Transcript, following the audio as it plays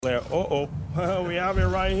Oh, we have it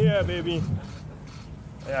right here, baby.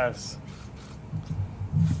 Yes.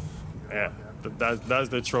 Yeah, that's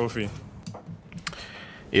the trophy.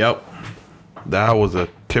 Yep. That was a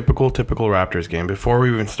typical Raptors game. Before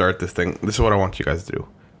we even start this thing, this is what I want you guys to do.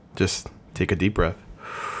 Just take a deep breath.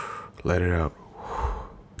 Let it out.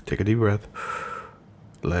 Take a deep breath.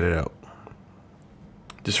 Let it out.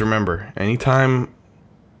 Just remember, anytime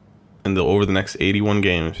over the next 81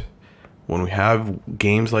 games, when we have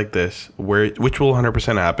games like this, which will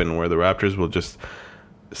 100% happen, where the Raptors will just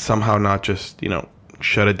somehow not just,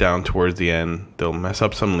 shut it down towards the end. They'll mess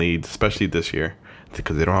up some leads, especially this year,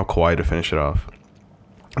 because they don't have Kawhi to finish it off.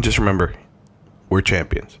 Just remember, we're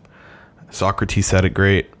champions. Socrates said it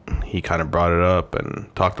great. He kind of brought it up and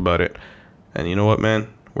talked about it. And you know what, man?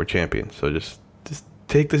 We're champions. So just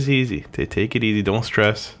take this easy. Take it easy. Don't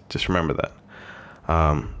stress. Just remember that.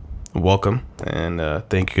 Welcome, and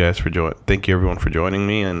thank you guys for joining. Thank you everyone for joining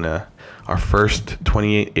me and our first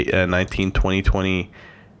 2020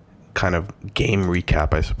 kind of game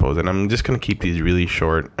recap, I suppose. And I'm just gonna keep these really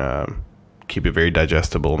short. Keep it very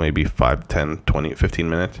digestible, maybe 5, 10, 20, 15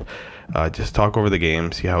 minutes. Just talk over the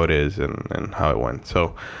game, see how it is and how it went.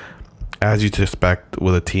 So, as you'd expect,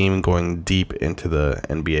 with a team going deep into the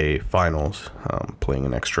NBA Finals, playing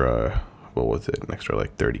an extra,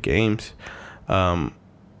 like 30 games.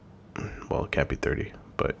 Well, it can't be 30,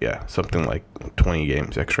 but yeah, something like 20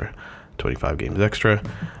 games extra, 25 games extra.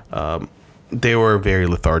 They were very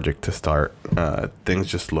lethargic to start. Things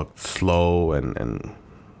just looked slow and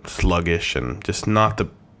sluggish and just not the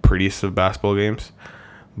prettiest of basketball games.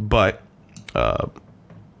 But,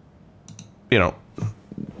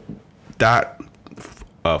 that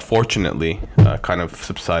fortunately kind of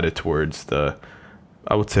subsided towards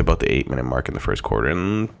I would say about the 8-minute mark in the first quarter,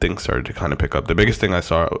 and things started to kind of pick up. The biggest thing I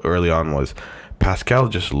saw early on was Pascal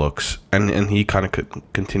just looks, and he kind of could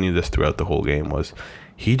continue this throughout the whole game, was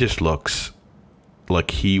he just looks like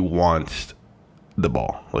he wants the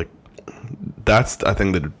ball. Like, that's, I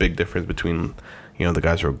think, the big difference between, the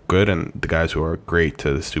guys who are good and the guys who are great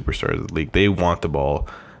to the superstars of the league. They want the ball.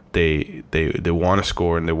 They want to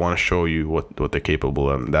score, and they want to show you what they're capable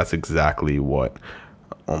of. And that's exactly what...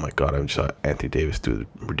 Oh my God, I just saw Anthony Davis do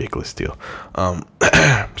a ridiculous steal.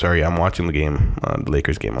 Sorry, I'm watching the game, the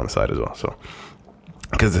Lakers game on the side as well. So,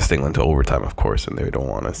 because this thing went to overtime, of course, and they don't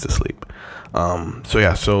want us to sleep.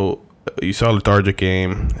 So you saw a lethargic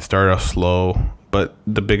game. It started off slow, but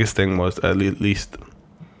the biggest thing was, at least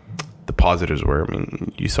the positives were,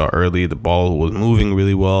 you saw early the ball was moving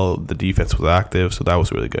really well. The defense was active, so that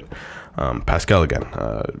was really good. Pascal again,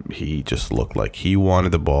 he just looked like he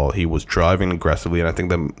wanted the ball. He was driving aggressively, and I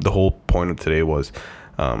think the whole point of today was,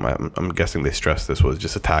 I'm guessing they stressed this, was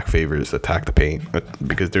just attack favors, attack the paint,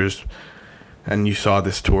 because and you saw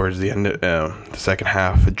this towards the end, the second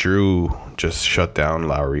half. Drew just shut down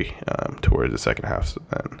Lowry towards the second half,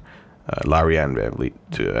 and Lowry and VanVleet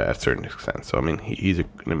to a certain extent. So he's an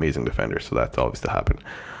amazing defender, so that's obviously happened.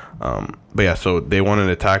 But yeah, so they wanted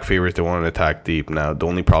to attack favorites, they wanted to attack deep. Now, the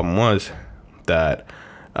only problem was that,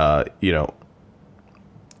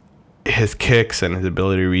 his kicks and his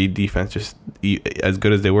ability to read defense, just as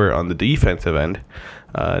good as they were on the defensive end,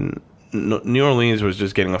 New Orleans was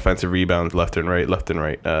just getting offensive rebounds left and right,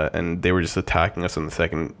 and they were just attacking us on the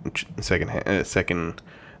second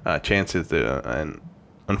chances, and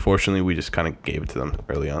unfortunately, we just kind of gave it to them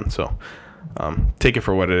early on. So, take it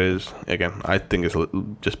for what it is. Again, I think it's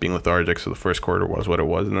just being lethargic. So the first quarter was what it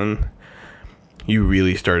was, and then you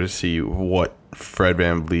really started to see what Fred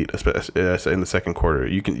VanVleet, especially in the second quarter,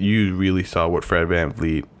 you really saw what Fred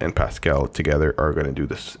VanVleet and Pascal together are going to do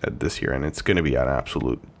this year, and it's going to be an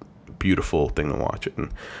absolute beautiful thing to watch.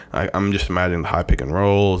 And I'm just imagining the high pick and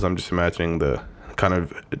rolls. I'm just imagining the kind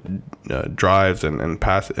of drives and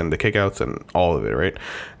pass and the kickouts and all of it. Right,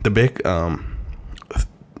 the big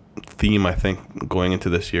theme, I think, going into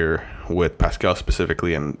this year with Pascal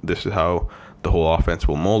specifically, and this is how the whole offense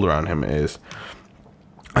will mold around him, is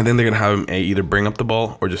I think they're going to have him either bring up the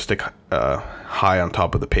ball or just stick high on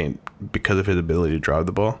top of the paint because of his ability to drive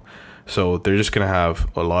the ball. So they're just going to have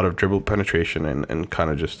a lot of dribble penetration and kind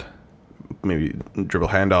of just maybe dribble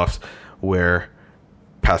handoffs where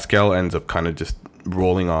Pascal ends up kind of just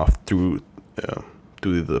rolling off through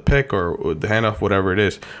the pick or the handoff, whatever it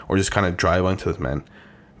is, or just kind of drive into his man,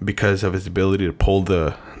 because of his ability to pull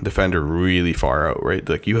the defender really far out, right?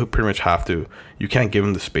 Like, you pretty much have to, you can't give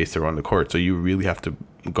him the space to run the court, so you really have to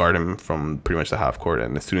guard him from pretty much the half court,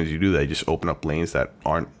 and as soon as you do that, you just open up lanes that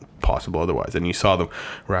aren't possible otherwise. And you saw the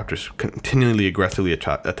Raptors continually aggressively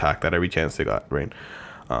attack that every chance they got, right?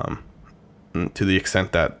 To the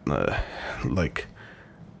extent that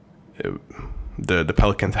the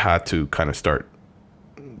Pelicans had to kind of start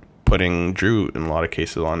putting Drew in a lot of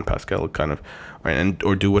cases on Pascal, kind of, right, and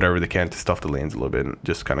or do whatever they can to stuff the lanes a little bit and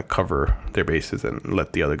just kind of cover their bases and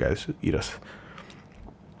let the other guys eat us.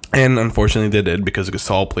 And unfortunately, they did, because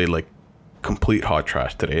Gasol played like complete hot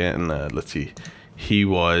trash today. And let's see, he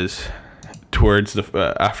was towards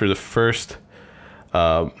the after the first.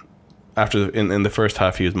 In the first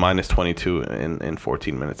half, he was minus 22 in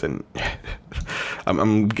 14 minutes, and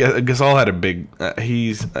Gasol had a big.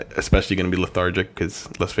 He's especially going to be lethargic because,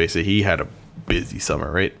 let's face it, he had a busy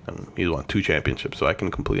summer, right? He's won 2 championships, so I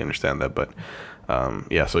can completely understand that. But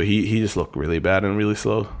so he just looked really bad and really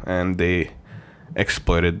slow, and they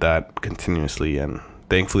exploited that continuously. And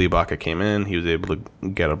thankfully, Ibaka came in. He was able to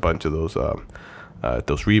get a bunch of those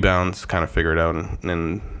rebounds, kind of figure it out,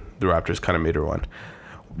 and the Raptors kind of made a run.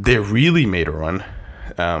 They really made a run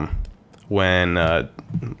when our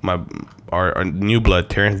new blood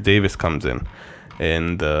Terrence Davis comes in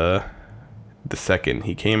the second.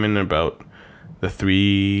 He came in about the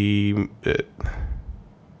 3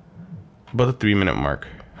 minute mark.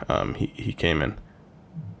 He came in.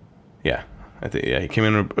 Yeah, I think he came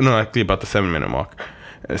in. No, actually about the 7 minute mark.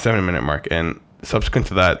 And subsequent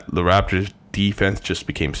to that, the Raptors defense just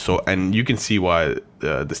became so, and you can see why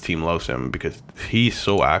this team loves him, because he's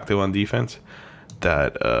so active on defense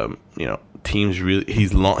that teams really,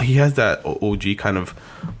 he has that OG kind of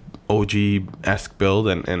OG-esque build,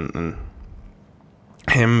 and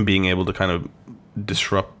him being able to kind of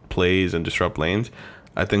disrupt plays and disrupt lanes.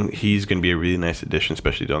 I think he's going to be a really nice addition,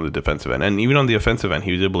 especially on the defensive end. And even on the offensive end,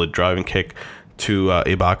 he was able to drive and kick to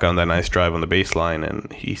Ibaka on that nice drive on the baseline,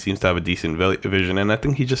 and he seems to have a decent vision. And I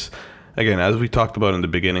think he just, again, as we talked about in the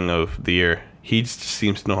beginning of the year, he just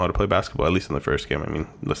seems to know how to play basketball, at least in the first game. I mean,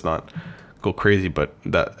 let's not go crazy, but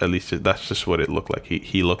that's just what it looked like.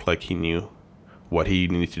 He looked like he knew what he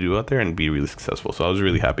needed to do out there and be really successful. So I was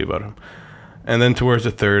really happy about him. And then towards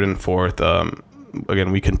the third and fourth,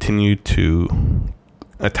 again, we continued to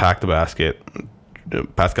attack the basket.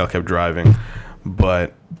 Pascal kept driving,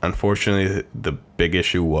 but unfortunately, the big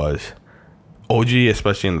issue was OG,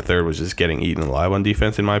 especially in the third, was just getting eaten alive on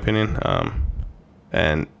defense, in my opinion.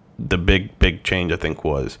 And the big change, I think,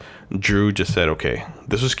 was Drew just said, okay,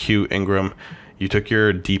 this was cute, Ingram. You took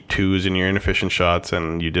your deep twos and your inefficient shots,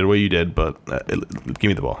 and you did what you did, but give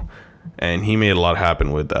me the ball. And he made a lot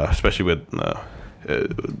happen with, especially with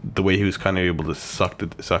the way he was kind of able to suck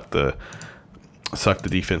the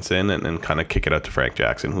defense in and kind of kick it out to Frank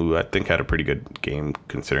Jackson, who I think had a pretty good game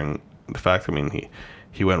considering the fact. I mean,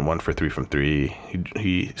 he went 1 for 3 from 3.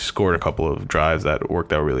 He scored a couple of drives that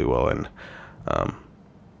worked out really well, and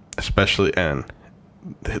especially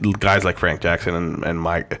guys like Frank Jackson and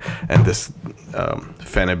Mike and this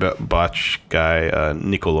Fenerbahce guy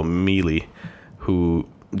Nikola Mili, who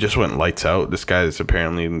just went lights out. This guy is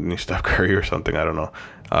apparently new Steph Curry or something. I don't know.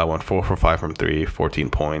 Went 4 for 5 from 3, 14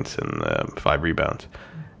 points and 5 rebounds,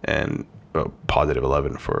 and positive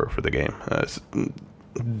 11 for the game.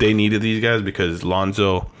 They needed these guys because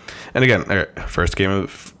Lonzo, and again, first game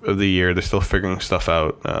of the year, they're still figuring stuff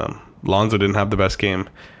out. Lonzo didn't have the best game.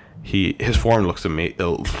 His form looks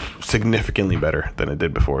significantly better than it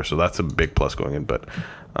did before, so that's a big plus going in. But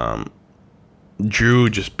Drew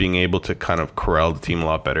just being able to kind of corral the team a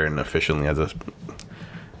lot better and efficiently as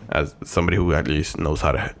somebody who at least knows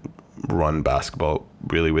how to run basketball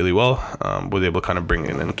really, really well, was able to kind of bring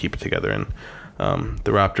it in and keep it together. And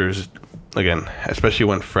the Raptors, again, especially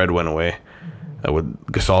when Fred went away, with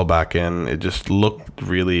Gasol back in, it just looked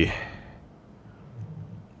really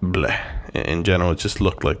bleh. In general, it just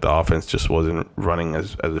looked like the offense just wasn't running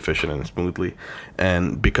as efficient and smoothly.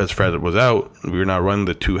 And because Fred was out, we were not running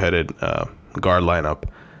the two-headed guard lineup.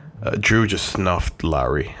 Drew just snuffed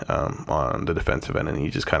Lowry on the defensive end, and he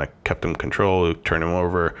just kind of kept him control, turned him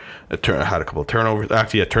over, had a couple of turnovers.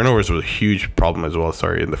 Actually, turnovers was a huge problem as well.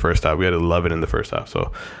 Sorry, in the first half. We had 11 in the first half,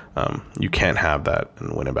 so you can't have that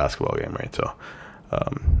and win a basketball game, right? So,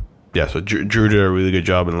 so Drew did a really good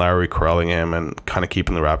job in Lowry corralling him and kind of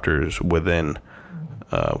keeping the Raptors within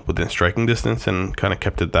striking distance, and kind of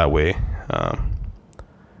kept it that way.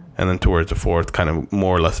 And then towards the fourth, kind of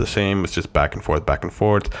more or less the same. It's just back and forth.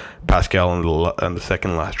 Pascal on the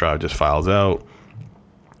second last drive just fouls out.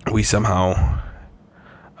 We somehow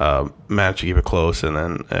managed to keep it close, and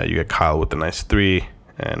then you get Kyle with the nice 3,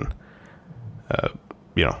 and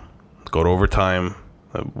go to overtime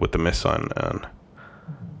with the miss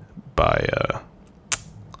by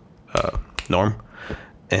Norm,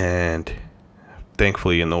 and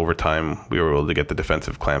thankfully in overtime we were able to get the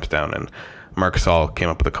defensive clamps down, and Marc Gasol came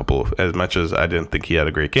up with a couple of, as much as I didn't think he had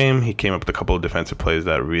a great game, he came up with a couple of defensive plays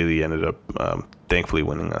that really ended up thankfully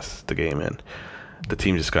winning us the game, and the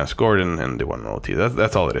team just kind of scored and they won an OT.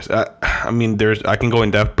 That's all it is. I mean, I can go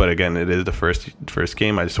in depth, but again, it is the first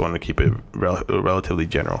game. I just wanted to keep it relatively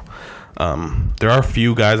general. There are a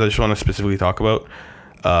few guys I just want to specifically talk about.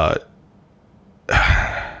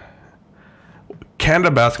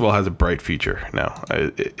 Canada basketball has a bright future now.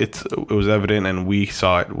 It was evident, and we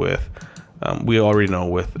saw it with. We already know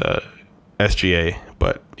with SGA,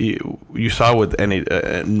 but you saw with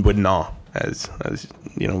with NA, as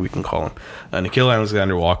you know, we can call him. Nickeil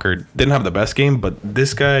Alexander-Walker didn't have the best game, but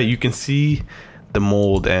this guy, you can see the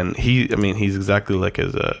mold, and he's exactly like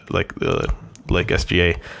like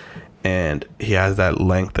SGA, and he has that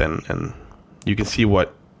length, and you can see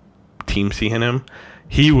what teams see in him.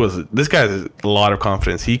 This guy has a lot of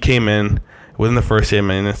confidence. He came in within the first 8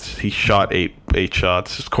 minutes. He shot eight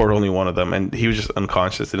shots, scored only one of them, and he was just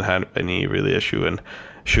unconscious. Didn't have any really issue in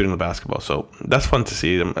shooting the basketball. So that's fun to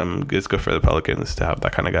see. It's good for the Pelicans to have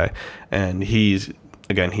that kind of guy. And he has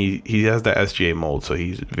that SGA mold, so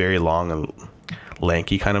he's very long and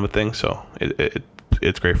lanky kind of a thing. So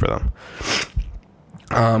it's great for them.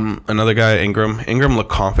 Another guy, Ingram. Ingram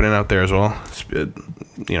looked confident out there as well.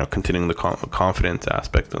 Continuing the confidence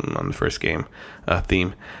aspect on the first game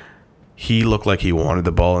theme. He looked like he wanted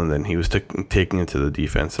the ball, and then he was taking it to the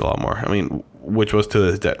defense a lot more. I mean, which was to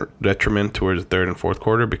his detriment towards the third and fourth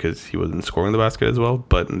quarter because he wasn't scoring the basket as well.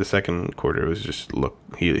 But in the second quarter, it was just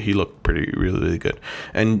he looked really good.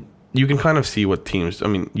 And you can kind of see what teams. I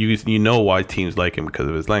mean, you know why teams like him because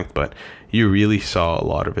of his length, but you really saw a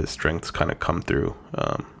lot of his strengths kind of come through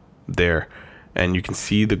there, and you can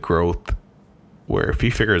see the growth. Where if he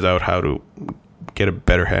figures out how to get a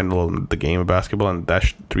better handle on the game of basketball and that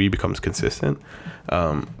three becomes consistent,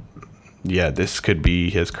 this could be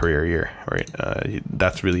his career year, right?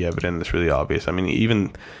 That's really evident. It's really obvious. I mean,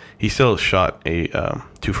 even he still shot a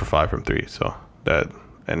 2 for 5 from three. So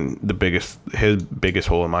and his biggest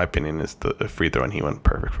hole, in my opinion, is the free throw, and he went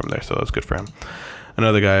perfect from there. So that's good for him.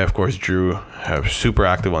 Another guy, of course, Drew, super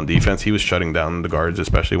active on defense. He was shutting down the guards,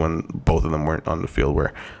 especially when both of them weren't on the field,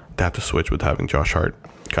 where they had to switch with having Josh Hart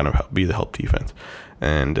kind of be the help defense.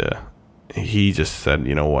 And he just said,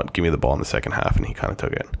 you know what, give me the ball in the second half, and he kind of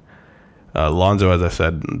took it. Lonzo, as I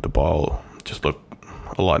said, the ball just looked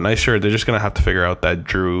a lot nicer. They're just going to have to figure out that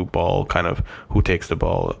Drew ball, kind of who takes the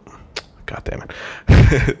ball. God damn it.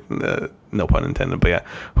 No pun intended, but yeah,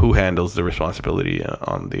 who handles the responsibility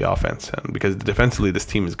on the offense. And because defensively, this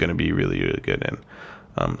team is going to be really, really good. And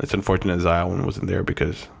it's unfortunate Zion wasn't there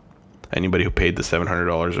because anybody who paid the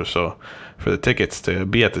 $700 or so for the tickets to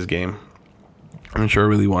be at this game, I'm sure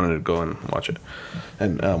really wanted to go and watch it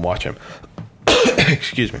and watch him.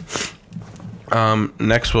 Excuse me.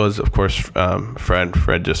 Next was, of course, Fred.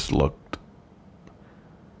 Fred just looked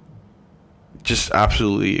just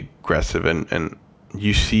absolutely aggressive, and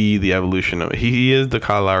you see the evolution of it. He is the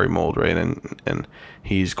Kyle Lowry mold, right? And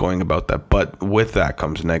he's going about that. But with that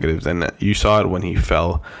comes negatives, and you saw it when he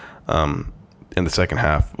fell in the second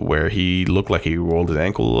half, where he looked like he rolled his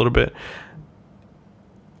ankle a little bit.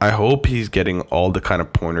 I hope he's getting all the kind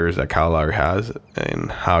of pointers that Kyle Lowry has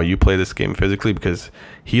and how you play this game physically, because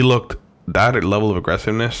that level of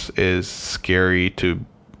aggressiveness is scary to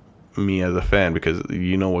me as a fan, because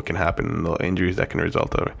you know what can happen and the injuries that can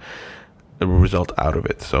result out of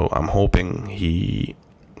it. So I'm hoping he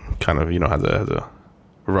kind of has a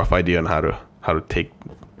rough idea on how to take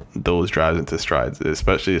those drives into strides,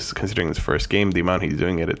 especially considering his first game, the amount he's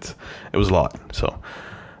doing it was a lot. So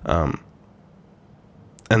and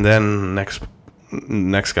then next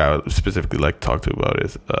guy I would specifically like to talk to about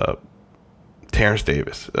is Terrence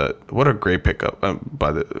Davis. What a great pickup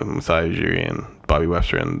by the Masai Ujiri and Bobby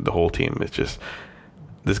Webster and the whole team. It's just,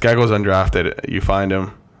 this guy goes undrafted. You find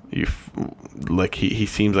him, he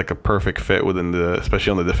seems like a perfect fit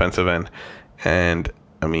especially on the defensive end. And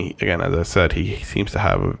I mean, again, as I said, he seems to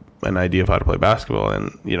have an idea of how to play basketball,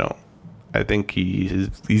 and I think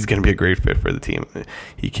he's going to be a great fit for the team.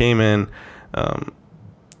 He came in,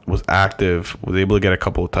 was active, was able to get a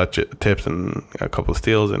couple of tips and a couple of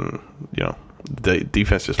steals, and the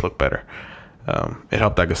defense just looked better. It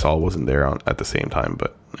helped that Gasol wasn't there at the same time,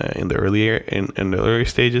 but in the early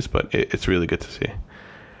stages. But it's really good to see.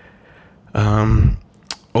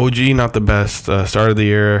 OG, not the best start of the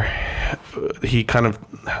year. He kind of,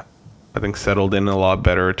 I think, settled in a lot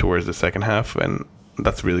better towards the second half, and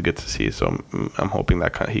that's really good to see. So I'm hoping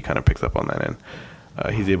that he kind of picks up on that end.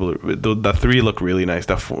 He's able to. The three look really nice.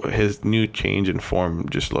 His new change in form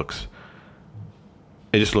just looks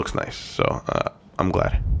nice. So I'm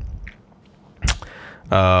glad.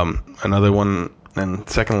 Another one, and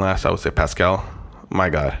second last, I would say Pascal. My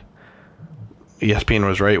God, ESPN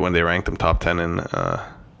was right when they ranked him top 10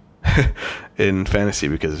 in fantasy,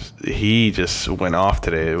 because he just went off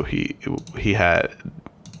today. He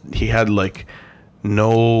had like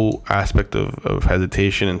no aspect of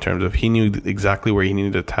hesitation in terms of, he knew exactly where he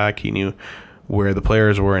needed to attack. He knew where the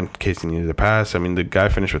players were in case he needed to pass. I mean, the guy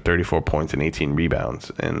finished with 34 points and 18 rebounds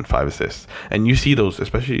and 5 assists. And you see those,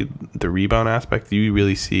 especially the rebound aspect, you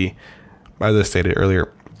really see, as I stated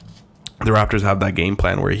earlier, the Raptors have that game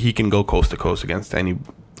plan where he can go coast to coast against any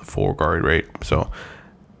four guard, right? So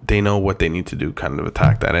they know what they need to do, kind of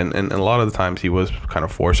attack that. And a lot of the times he was kind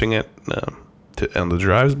of forcing it on the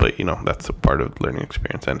drives, but, that's a part of learning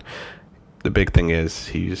experience. And the big thing is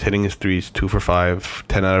he's hitting his threes 2 for 5,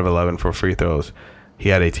 10 out of 11 for free throws. He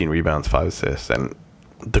had 18 rebounds, 5 assists. And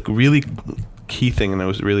the really key thing, and it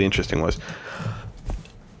was really interesting, was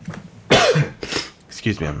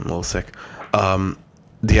excuse me, I'm a little sick.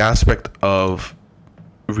 The aspect of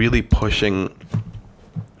really pushing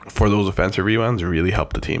for those offensive rebounds really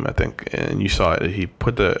helped the team, I think. And you saw it. He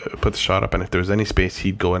put the shot up, and if there was any space,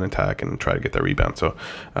 he'd go and attack and try to get that rebound. So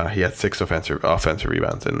he had 6 offensive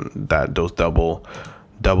rebounds, and those double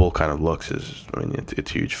kind of looks is,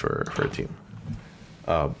 it's huge for a team.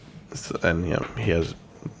 And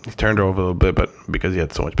he turned over a little bit, but because he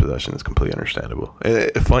had so much possession, it's completely understandable.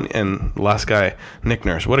 Fun. And last guy, Nick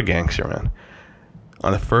Nurse, what a gangster, man.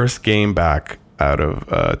 On the first game back out of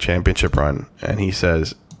a championship run, and he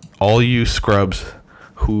says, all you scrubs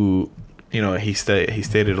who, he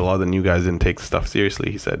stated a lot of the new guys didn't take stuff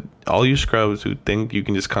seriously. He said, all you scrubs who think you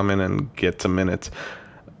can just come in and get some minutes,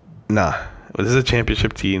 nah. This is a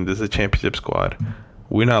championship team. This is a championship squad.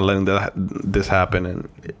 We're not letting this happen, and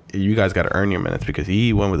you guys got to earn your minutes, because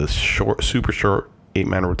he went with a super short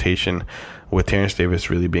 8-man rotation, with Terrence Davis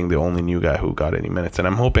really being the only new guy who got any minutes. And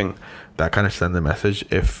I'm hoping that kind of sends a message,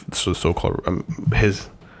 if so-called his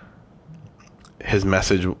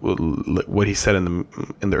message, what he said in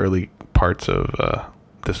the early parts of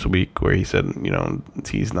this week, where he said,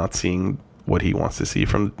 he's not seeing what he wants to see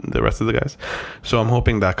from the rest of the guys. So I'm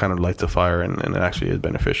hoping that kind of lights a fire, and it actually is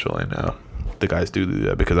beneficial, and the guys do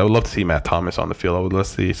that, because I would love to see Matt Thomas on the field. I would love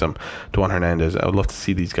to see some Juan Hernandez. I would love to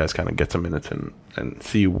see these guys kind of get some minutes and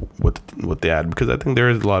see what they add, because I think there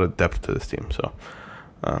is a lot of depth to this team. So,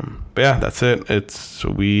 but yeah, that's it.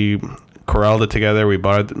 We corralled it together. We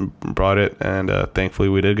brought it, and thankfully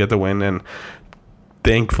we did get the win, and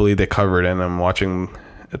thankfully they covered. And I'm watching,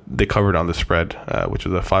 they covered on the spread, which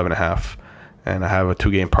was a 5.5, and I have a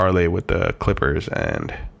 2-game parlay with the Clippers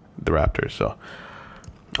and the Raptors. So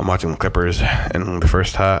I'm watching the Clippers in the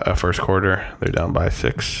first quarter. They're down by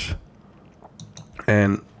 6,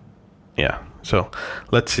 and yeah. So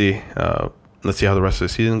let's see how the rest of the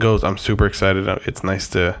season goes. I'm super excited. It's nice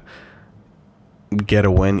to get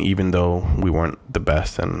a win, even though we weren't the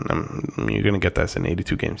best, and you're gonna get that as an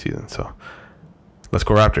 82-game season. So let's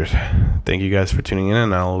go Raptors. Thank you guys for tuning in,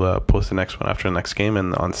 and I'll post the next one after the next game.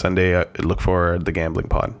 And on Sunday, look for the gambling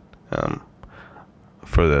pod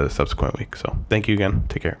for the subsequent week. So thank you again.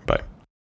 Take care. Bye.